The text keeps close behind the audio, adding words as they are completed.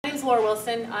name's Laura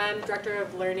Wilson. I'm Director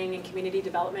of Learning and Community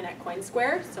Development at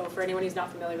Coinsquare. So for anyone who's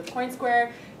not familiar with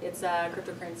Coinsquare, it's a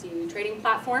cryptocurrency trading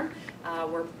platform.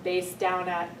 We're based down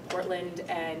at Portland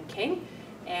and King.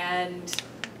 And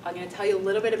I'm going to tell you a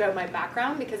little bit about my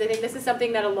background because I think this is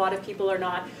something that a lot of people are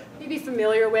not maybe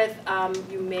familiar with.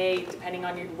 You may, depending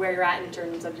on where you're at in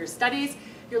terms of your studies,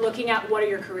 you're looking at what are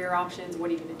your career options,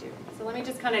 what are you going to do. So let me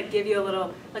just kind of give you a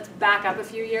little, let's back up a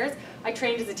few years. I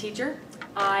trained as a teacher.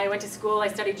 I went to school, I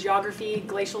studied geography,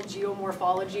 glacial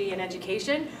geomorphology, and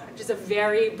education, which is a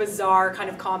very bizarre kind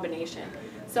of combination.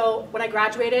 So when I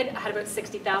graduated, I had about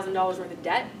 $60,000 worth of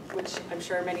debt, which I'm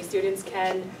sure many students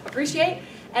can appreciate,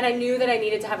 and I knew that I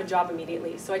needed to have a job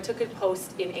immediately. So I took a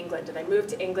post in England, and I moved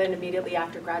to England immediately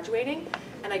after graduating,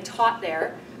 and I taught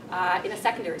there in a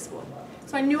secondary school.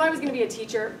 So I knew I was going to be a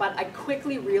teacher, but I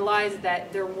quickly realized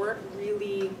that there weren't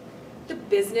really the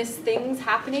business things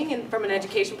happening and from an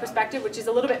education perspective, which is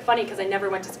a little bit funny because I never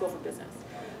went to school for business.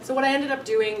 So what I ended up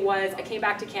doing was I came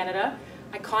back to Canada.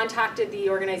 I contacted the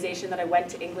organization that I went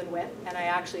to England with, and I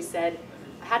actually said,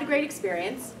 I had a great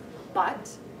experience,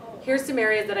 but here's some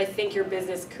areas that I think your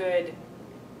business could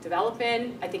develop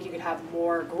in. I think you could have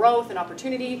more growth and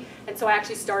opportunity. And so I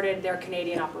actually started their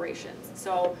Canadian operations.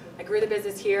 So I grew the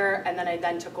business here, and then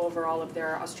I took over all of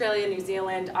their Australia, New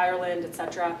Zealand, Ireland,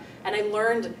 etc. And I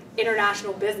learned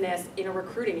international business in a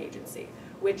recruiting agency,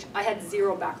 which I had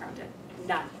zero background in,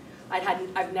 none.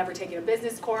 I've never taken a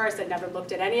business course. I'd never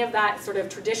looked at any of that sort of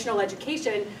traditional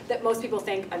education that most people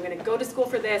think, I'm going to go to school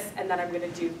for this, and then I'm going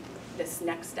to do this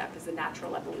next step as a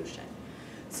natural evolution.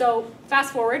 So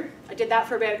fast forward, I did that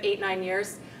for about 8-9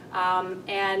 years.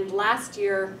 And last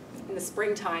year, in the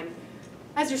springtime,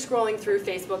 as you're scrolling through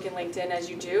Facebook and LinkedIn, as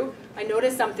you do, I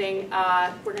noticed something,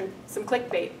 some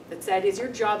clickbait that said, is your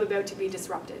job about to be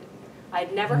disrupted? I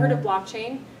had never heard of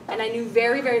blockchain, and I knew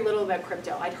very, very little about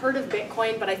crypto. I'd heard of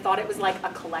Bitcoin, but I thought it was like a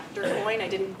collector coin. I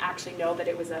didn't actually know that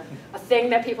it was a thing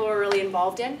that people were really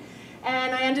involved in.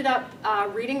 And I ended up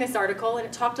reading this article, and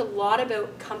it talked a lot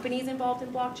about companies involved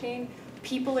in blockchain,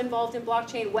 people involved in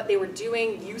blockchain, what they were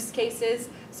doing, use cases.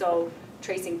 So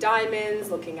tracing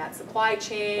diamonds, looking at supply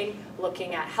chain,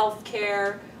 looking at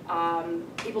healthcare,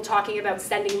 people talking about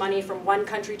sending money from one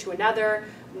country to another,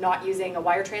 not using a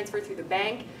wire transfer through the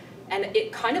bank. And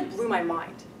it kind of blew my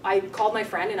mind. I called my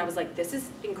friend and I was like, this is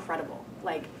incredible.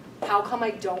 Like, how come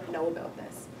I don't know about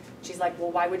this? She's like, well,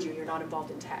 why would you? You're not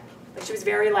involved in tech. Like, she was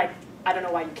very like, I don't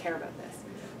know why you care about this.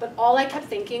 But all I kept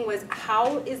thinking was,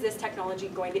 how is this technology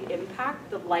going to impact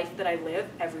the life that I live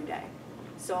every day?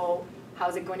 So how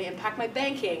is it going to impact my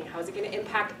banking? How is it going to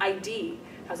impact ID?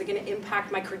 How is it going to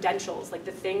impact my credentials? Like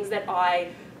the things that I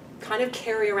kind of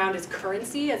carry around as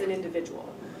currency as an individual.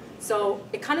 So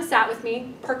it kind of sat with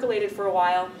me, percolated for a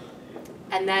while.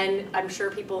 And then I'm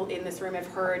sure people in this room have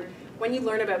heard, when you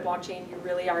learn about blockchain, you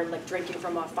really are like drinking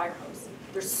from a fire hose.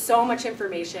 There's so much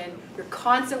information. You're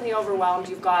constantly overwhelmed.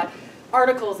 You've got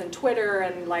articles and Twitter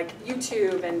and like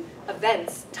YouTube and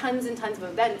events, tons and tons of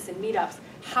events and meetups.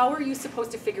 How are you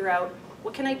supposed to figure out,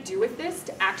 what can I do with this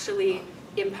to actually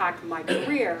impact my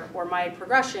career or my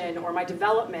progression or my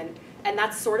development? And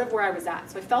that's sort of where I was at.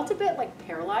 So I felt a bit like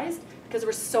paralyzed because there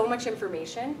was so much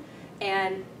information,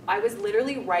 and I was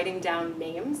literally writing down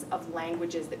names of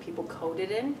languages that people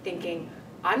coded in, thinking,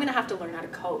 I'm gonna have to learn how to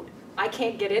code. I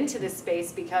can't get into this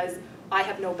space because I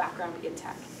have no background in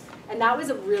tech. And that was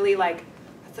a really like,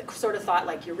 sort of thought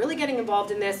like, you're really getting involved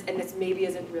in this and this maybe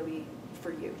isn't really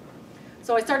for you.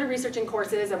 So I started researching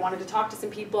courses. I wanted to talk to some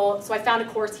people. So I found a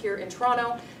course here in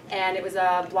Toronto, and it was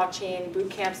a blockchain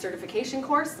bootcamp certification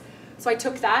course. So I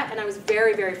took that, and I was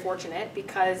very, very fortunate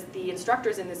because the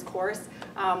instructors in this course,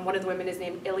 one of the women is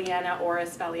named Ileana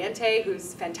Oris Valiente,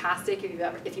 who's fantastic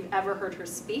if you've ever heard her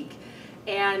speak.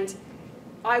 And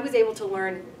I was able to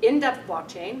learn in-depth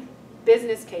blockchain,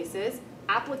 business cases,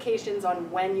 applications on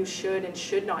when you should and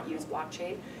should not use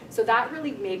blockchain. So that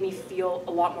really made me feel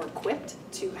a lot more equipped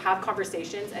to have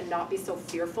conversations and not be so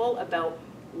fearful about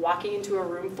walking into a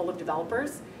room full of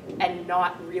developers and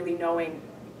not really knowing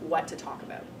what to talk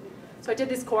about. So I did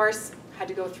this course, had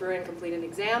to go through and complete an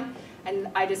exam, and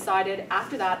I decided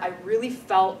after that I really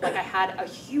felt like I had a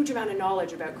huge amount of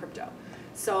knowledge about crypto.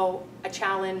 So I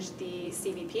challenged the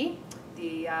CVP,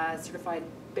 the Certified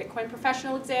Bitcoin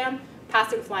Professional exam,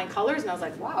 passed it with flying colors, and I was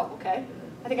like, wow, okay.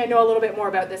 I think I know a little bit more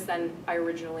about this than I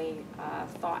originally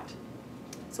thought.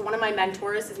 So one of my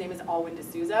mentors, his name is Alwyn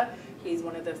D'Souza. He's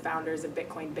one of the founders of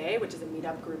Bitcoin Bay, which is a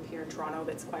meetup group here in Toronto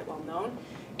that's quite well known.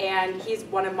 And he's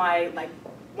one of my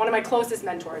closest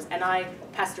mentors, and I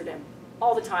pestered him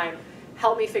all the time.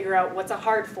 help me figure out what's a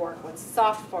hard fork, what's a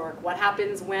soft fork, what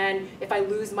happens if I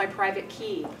lose my private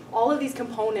key. All of these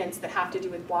components that have to do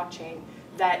with blockchain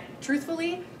that,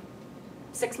 truthfully,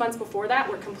 6 months before that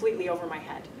were completely over my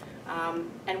head.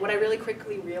 And what I really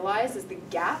quickly realized is the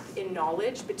gap in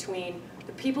knowledge between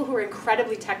the people who are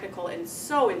incredibly technical and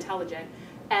so intelligent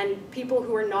and people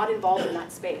who are not involved in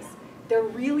that space. They're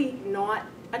really not,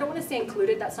 I don't want to say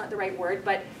included, that's not the right word,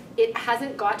 but it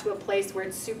hasn't got to a place where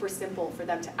it's super simple for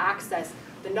them to access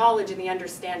the knowledge and the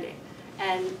understanding.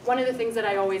 And one of the things that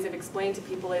I always have explained to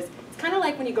people is, it's kind of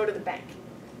like when you go to the bank.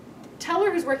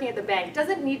 Teller who's working at the bank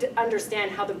doesn't need to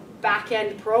understand how the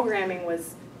back-end programming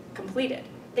was completed.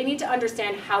 They need to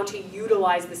understand how to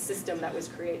utilize the system that was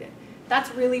created. That's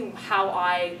really how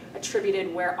I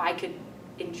attributed where I could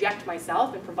inject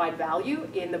myself and provide value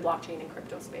in the blockchain and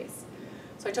crypto space.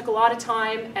 So I took a lot of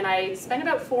time, and I spent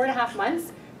about 4.5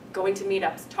 months going to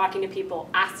meetups, talking to people,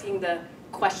 asking the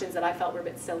questions that I felt were a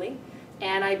bit silly.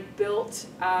 And I built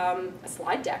a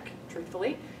slide deck,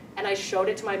 truthfully, and I showed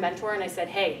it to my mentor, and I said,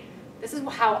 hey, this is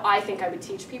how I think I would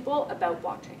teach people about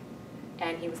blockchain.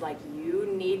 And he was like, you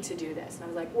need to do this. And I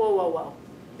was like, whoa, whoa, whoa.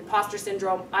 Imposter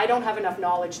syndrome, I don't have enough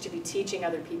knowledge to be teaching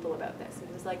other people about this. And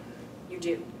he was like, you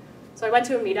do. So I went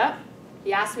to a meetup.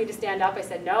 He asked me to stand up. I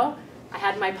said no. I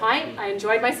had my pint. I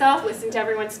enjoyed myself, listened to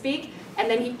everyone speak. And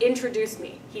then he introduced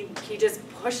me. He just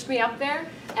pushed me up there,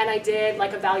 and I did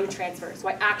like a value transfer. So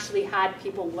I actually had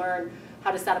people learn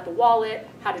how to set up a wallet,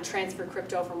 how to transfer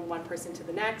crypto from one person to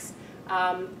the next.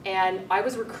 And I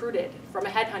was recruited from a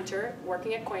headhunter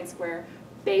working at Coinsquare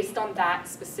based on that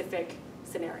specific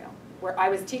scenario, where I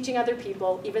was teaching other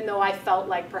people, even though I felt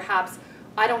like perhaps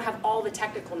I don't have all the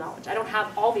technical knowledge, I don't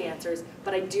have all the answers,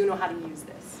 but I do know how to use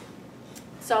this.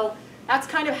 So that's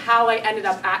kind of how I ended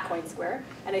up at Coinsquare,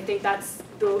 and I think that's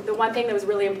the one thing that was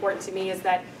really important to me is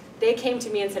that they came to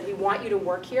me and said, we want you to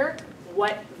work here,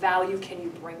 what value can you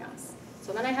bring us?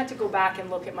 So then I had to go back and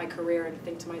look at my career and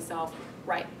think to myself,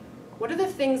 right, what are the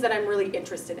things that I'm really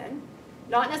interested in?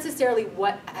 Not necessarily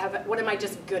what am I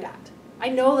just good at. I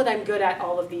know that I'm good at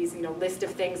all of these, list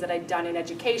of things that I'd done in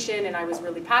education, and I was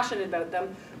really passionate about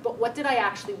them, but what did I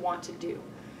actually want to do?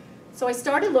 So I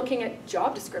started looking at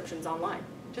job descriptions online,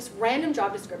 just random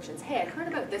job descriptions. Hey, I heard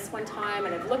about this one time,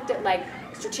 and I've looked at like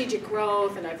strategic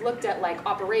growth, and I've looked at like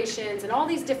operations, and all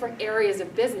these different areas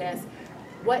of business.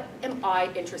 What am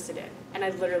I interested in? And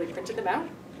I literally printed them out,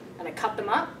 and I cut them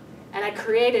up, and I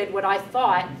created what I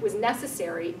thought was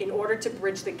necessary in order to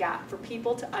bridge the gap for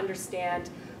people to understand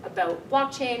about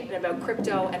blockchain and about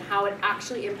crypto and how it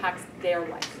actually impacts their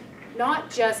life.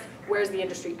 Not just where's the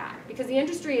industry at, because the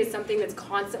industry is something that's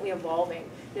constantly evolving,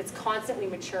 and it's constantly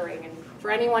maturing. And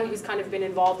for anyone who's kind of been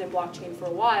involved in blockchain for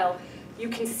a while, you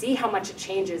can see how much it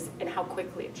changes and how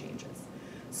quickly it changes.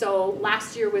 So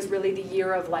last year was really the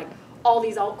year of like all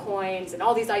these altcoins and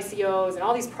all these ICOs and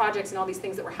all these projects and all these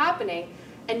things that were happening.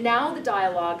 And now the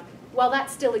dialogue, while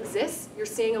that still exists, you're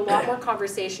seeing a lot more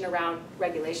conversation around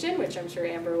regulation, which I'm sure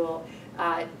Amber will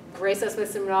grace us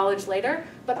with some knowledge later,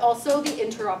 but also the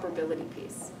interoperability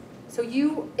piece. So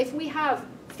if we have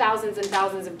thousands and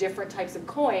thousands of different types of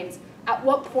coins, at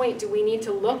what point do we need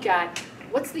to look at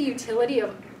what's the utility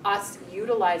of us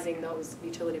utilizing those,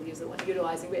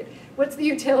 what's the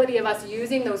utility of us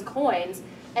using those coins?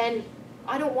 And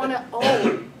I don't want to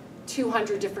own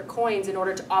 200 different coins in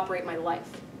order to operate my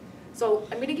life. So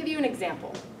I'm going to give you an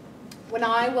example. When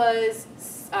I was,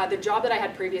 the job that I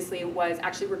had previously was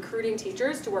actually recruiting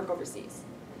teachers to work overseas.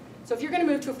 So if you're going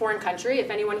to move to a foreign country, if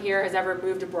anyone here has ever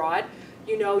moved abroad,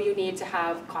 you know you need to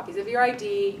have copies of your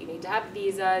ID, you need to have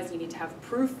visas, you need to have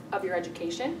proof of your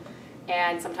education,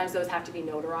 and sometimes those have to be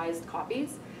notarized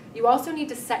copies. You also need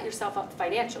to set yourself up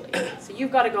financially. So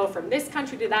you've got to go from this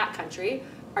country to that country.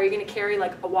 Are you going to carry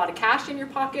like a wad of cash in your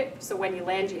pocket so when you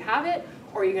land you have it?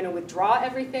 Or are you going to withdraw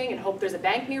everything and hope there's a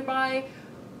bank nearby?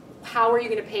 How are you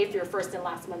going to pay for your first and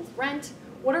last month's rent?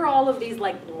 What are all of these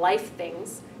like life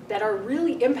things that are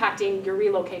really impacting your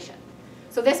relocation?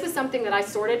 So this was something that I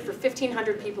sorted for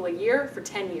 1,500 people a year for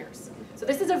 10 years. So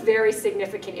this is a very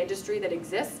significant industry that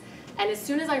exists. And as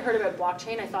soon as I heard about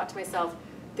blockchain, I thought to myself,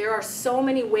 there are so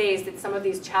many ways that some of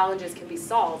these challenges can be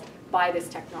solved by this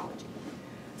technology.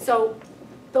 So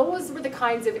those were the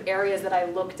kinds of areas that I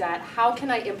looked at. How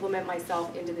can I implement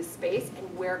myself into this space,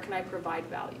 and where can I provide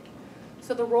value?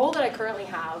 So the role that I currently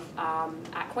have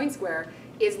at Coinsquare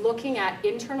is looking at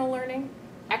internal learning,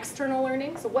 external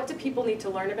learning. So what do people need to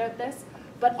learn about this?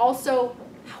 But also,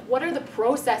 what are the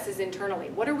processes internally?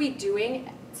 What are we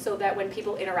doing so that when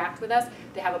people interact with us,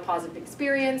 they have a positive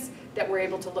experience, that we're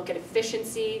able to look at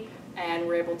efficiency, and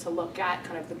we're able to look at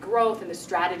kind of the growth and the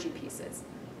strategy pieces.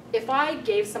 If I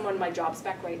gave someone my job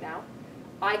spec right now,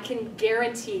 I can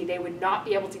guarantee they would not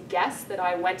be able to guess that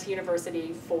I went to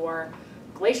university for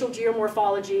glacial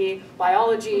geomorphology,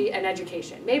 biology, and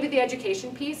education. Maybe the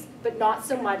education piece, but not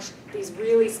so much these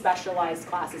really specialized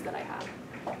classes that I have.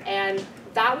 And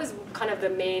that was kind of the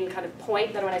main kind of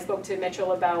point that when I spoke to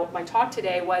Mitchell about my talk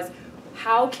today was,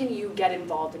 how can you get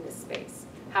involved in this space?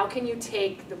 How can you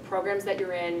take the programs that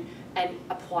you're in and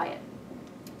apply it?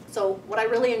 So what I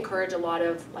really encourage a lot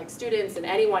of students and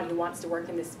anyone who wants to work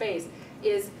in this space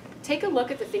is take a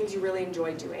look at the things you really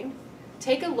enjoy doing.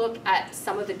 Take a look at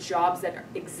some of the jobs that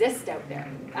exist out there.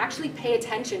 Actually pay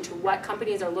attention to what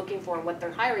companies are looking for and what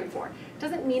they're hiring for. It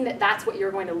doesn't mean that that's what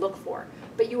you're going to look for,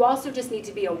 but you also just need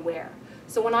to be aware.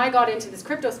 So when I got into this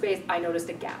crypto space, I noticed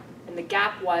a gap. And the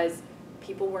gap was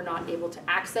people were not able to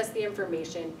access the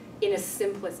information in a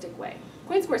simplistic way.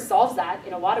 Coinsquare solves that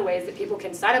in a lot of ways, that people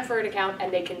can sign up for an account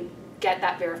and they can get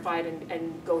that verified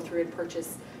and go through and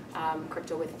purchase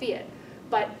crypto with fiat.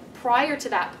 But prior to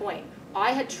that point,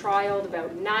 I had trialed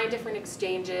about 9 different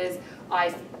exchanges. I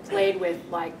played with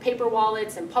paper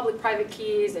wallets and public-private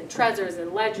keys and Trezors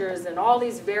and ledgers and all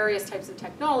these various types of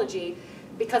technology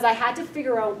because I had to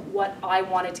figure out what I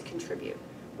wanted to contribute.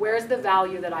 Where's the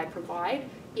value that I provide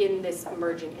in this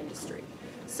emerging industry?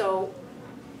 So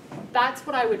that's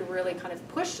what I would really kind of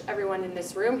push everyone in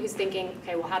this room who's thinking,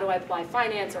 okay, well, how do I apply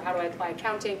finance or how do I apply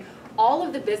accounting? All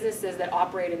of the businesses that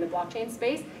operate in the blockchain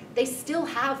space, they still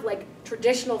have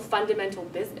traditional fundamental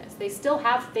business. They still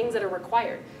have things that are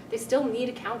required. They still need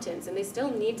accountants, and they still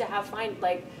need to have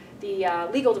the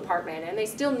legal department, and they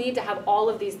still need to have all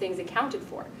of these things accounted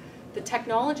for. The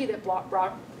technology that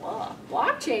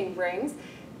blockchain brings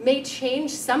may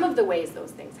change some of the ways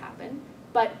those things happen,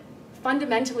 but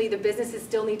fundamentally the businesses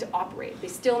still need to operate. They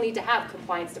still need to have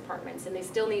compliance departments, and they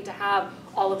still need to have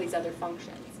all of these other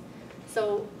functions.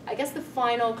 So I guess the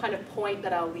final kind of point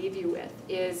that I'll leave you with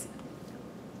is,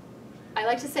 I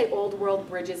like to say old world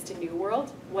bridges to new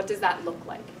world. What does that look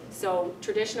like? So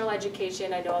traditional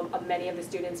education, I know many of the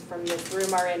students from this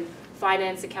room are in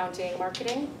finance, accounting,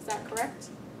 marketing. Is that correct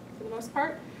for the most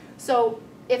part? So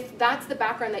if that's the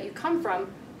background that you come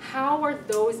from, how are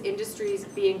those industries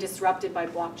being disrupted by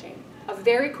blockchain? A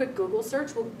very quick Google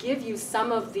search will give you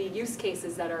some of the use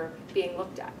cases that are being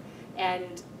looked at.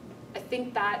 And I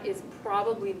think that is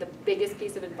probably the biggest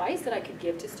piece of advice that I could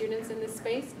give to students in this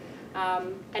space.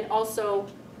 And also,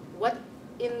 what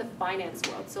in the finance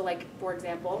world? So for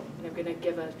example, and I'm gonna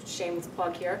give a shameless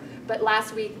plug here, but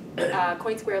last week,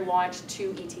 Coinsquare launched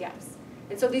 2 ETFs.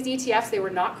 And so these ETFs, they were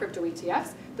not crypto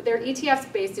ETFs, but they're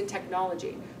ETFs based in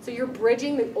technology. So you're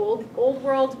bridging the old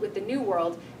world with the new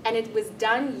world, and it was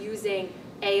done using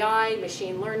AI,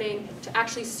 machine learning, to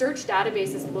actually search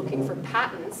databases looking for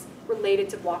patents related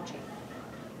to blockchain.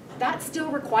 That still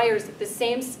requires the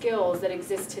same skills that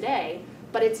exist today,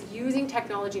 but it's using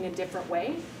technology in a different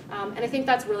way. And I think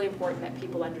that's really important that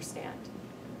people understand.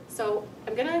 So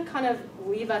I'm gonna kind of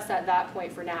leave us at that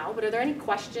point for now, but are there any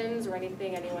questions or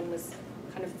anything anyone was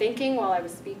kind of thinking while I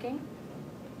was speaking?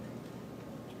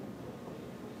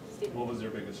 Steve? What was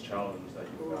your biggest challenge that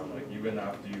you found? Even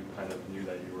after you kind of knew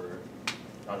that you were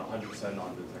not 100%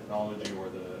 on the technology or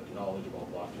the knowledge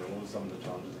about blockchain, what were some of the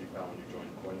challenges you found when you joined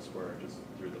Coinsquare just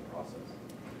through the process?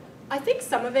 I think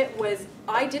some of it was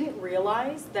I didn't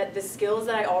realize that the skills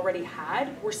that I already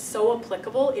had were so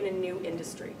applicable in a new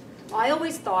industry. I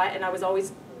always thought, and I was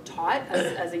always taught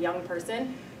as a young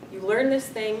person, you learn this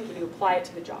thing and you apply it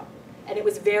to the job. And it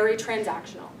was very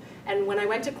transactional. And when I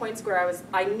went to Coinsquare,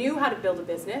 I knew how to build a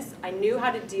business. I knew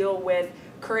how to deal with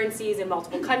currencies in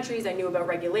multiple countries. I knew about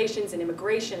regulations and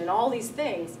immigration and all these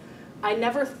things. I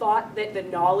never thought that the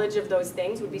knowledge of those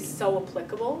things would be so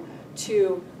applicable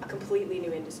to a completely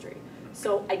new industry.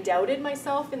 So I doubted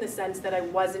myself in the sense that I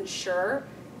wasn't sure,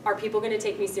 are people going to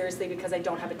take me seriously because I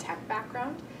don't have a tech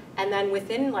background? And then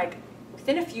within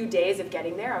a few days of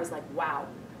getting there, I was like, wow,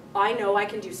 I know I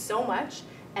can do so much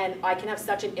and I can have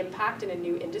such an impact in a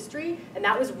new industry. And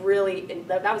that was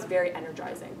very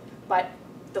energizing. But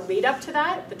the lead up to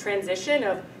that, the transition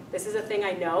of this is a thing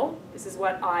I know, this is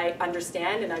what I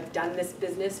understand, and I've done this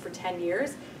business for 10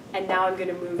 years, and now I'm going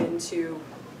to move into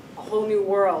a whole new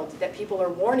world that people are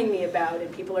warning me about, and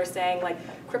people are saying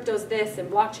crypto's this and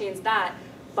blockchain's that.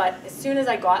 But as soon as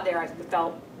I got there, I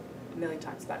felt a million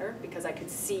times better because I could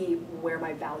see where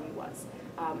my value was.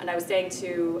 And I was saying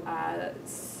to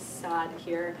Saad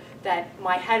here that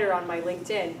my header on my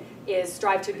LinkedIn is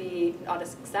strive to be not a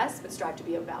success, but strive to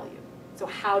be of value. So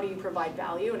how do you provide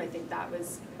value? And I think that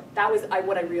was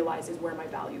what I realized is where my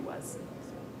value was.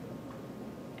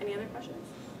 Any other questions?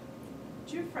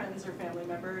 Do you have friends or family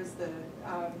members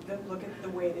that look at the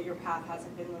way that your path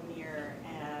hasn't been linear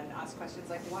and ask questions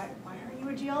like, why aren't you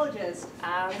a geologist?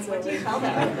 Absolutely. And what do you tell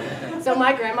them? So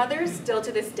my grandmother, still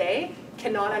to this day,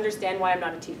 cannot understand why I'm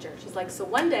not a teacher. She's like, so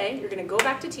one day you're going to go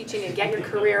back to teaching and get your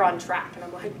career on track. And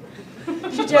I'm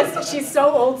like, she's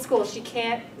so old school. She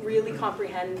can't really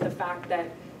comprehend the fact that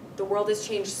the world has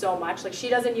changed so much. Like, she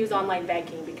doesn't use online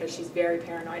banking because she's very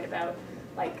paranoid about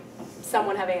like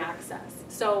someone having access.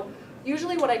 So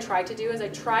usually what I try to do is I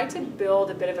try to build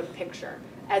a bit of a picture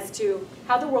as to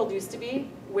how the world used to be,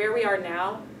 where we are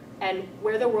now, and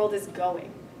where the world is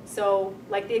going. So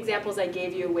like the examples I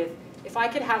gave you with, if I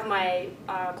could have my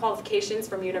qualifications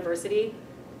from university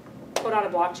put on a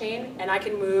blockchain and I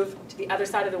can move to the other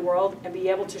side of the world and be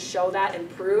able to show that and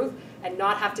prove and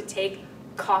not have to take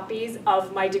copies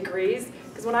of my degrees.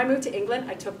 Because when I moved to England,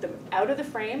 I took them out of the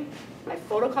frame, I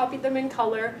photocopied them in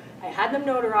color, I had them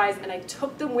notarized, and I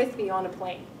took them with me on a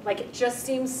plane. Like, it just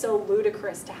seems so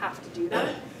ludicrous to have to do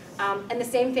that. And the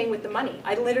same thing with the money.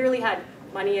 I literally had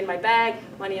money in my bag,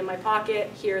 money in my pocket,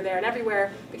 here, there, and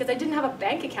everywhere, because I didn't have a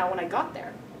bank account when I got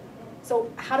there. So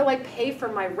how do I pay for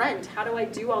my rent? How do I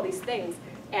do all these things?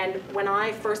 And when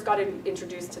I first got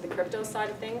introduced to the crypto side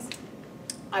of things,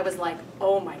 I was like,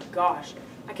 oh my gosh,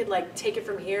 I could like take it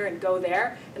from here and go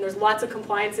there. And there's lots of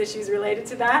compliance issues related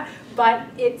to that. But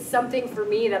it's something for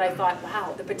me that I thought,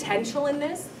 wow, the potential in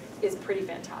this is pretty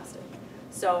fantastic.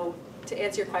 So to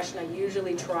answer your question, I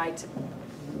usually try to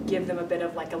give them a bit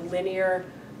of like a linear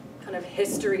kind of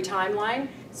history timeline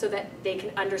so that they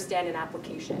can understand an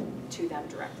application to them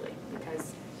directly.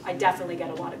 Because I definitely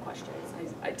get a lot of questions.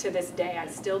 To this day, I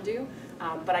still do.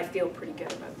 But I feel pretty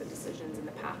good about the decisions and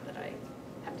the path that I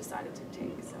have decided to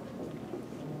take. So,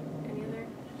 any other?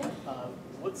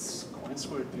 What's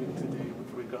Coinsquare doing today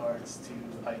with regards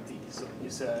to ID? So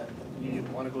you said you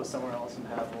want to go somewhere else and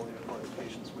have all your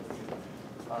qualifications with you.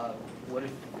 What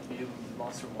if you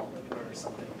lost your wallet or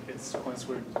something? Is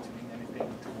Coinsquare doing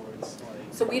anything towards like?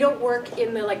 So we don't work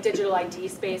in the like digital ID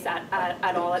space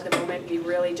at all at the moment. We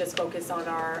really just focus on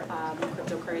our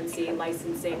cryptocurrency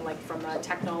licensing, like from a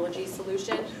technology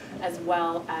solution, as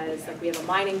well as like we have a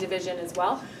mining division as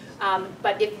well.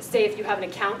 But if you have an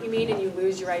account, you mean, and you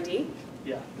lose your ID.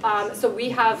 Yeah. So we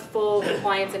have full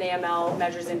compliance and AML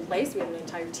measures in place. We have an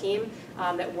entire team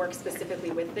that works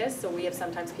specifically with this. So we have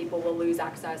sometimes people will lose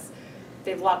access.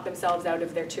 They've locked themselves out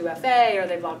of their 2FA or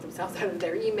they've locked themselves out of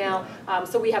their email.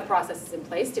 So we have processes in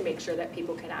place to make sure that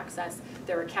people can access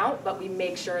their account, but we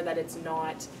make sure that it's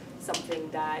not something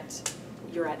that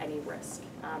you're at any risk.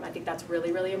 I think that's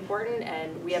really, really important,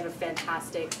 and we have a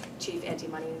fantastic chief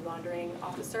anti-money laundering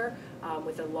officer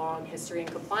with a long history in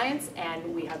compliance, and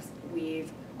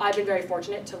I've been very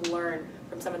fortunate to learn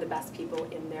from some of the best people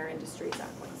in their industries at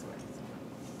Coinsquare.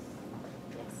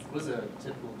 What does a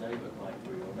typical day look like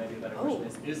for you? Or maybe a better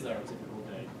question is there a typical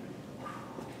day?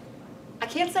 I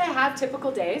can't say I have typical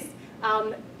days.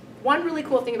 One really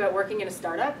cool thing about working in a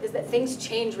startup is that things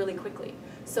change really quickly.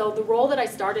 So the role that I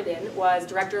started in was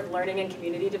Director of Learning and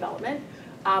Community Development.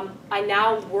 I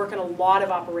now work on a lot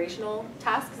of operational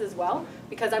tasks as well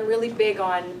because I'm really big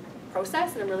on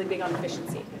process and I'm really big on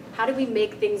efficiency. How do we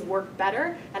make things work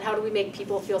better, and how do we make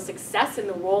people feel success in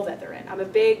the role that they're in? I'm a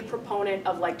big proponent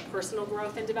of like personal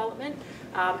growth and development,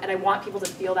 and I want people to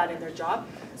feel that in their job.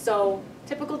 So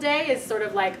typical day is sort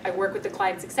of like I work with the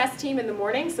client success team in the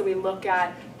morning, so we look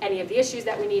at any of the issues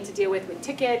that we need to deal with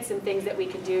tickets and things that we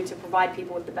can do to provide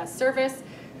people with the best service.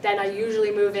 Then I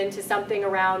usually move into something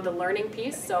around the learning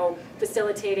piece, so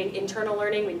facilitating internal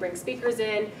learning. We bring speakers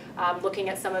in, looking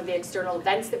at some of the external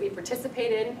events that we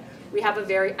participate in. We have a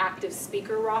very active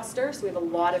speaker roster, so we have a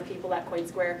lot of people at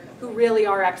Coinsquare who really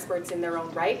are experts in their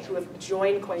own right, who have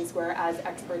joined Coinsquare as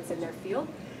experts in their field.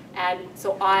 And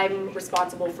so I'm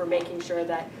responsible for making sure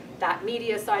that that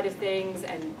media side of things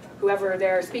and whoever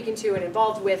they're speaking to and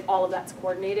involved with, all of that's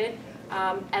coordinated.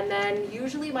 And then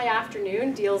usually my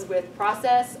afternoon deals with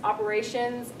process,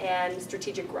 operations, and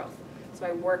strategic growth. So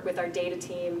I work with our data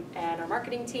team and our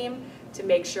marketing team to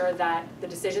make sure that the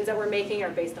decisions that we're making are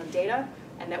based on data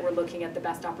and that we're looking at the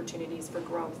best opportunities for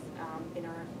growth in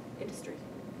our industry.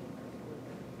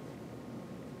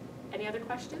 Any other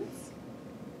questions?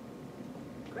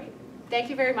 Great. Thank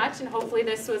you very much, and hopefully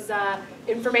this was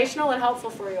informational and helpful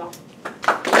for you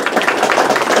all.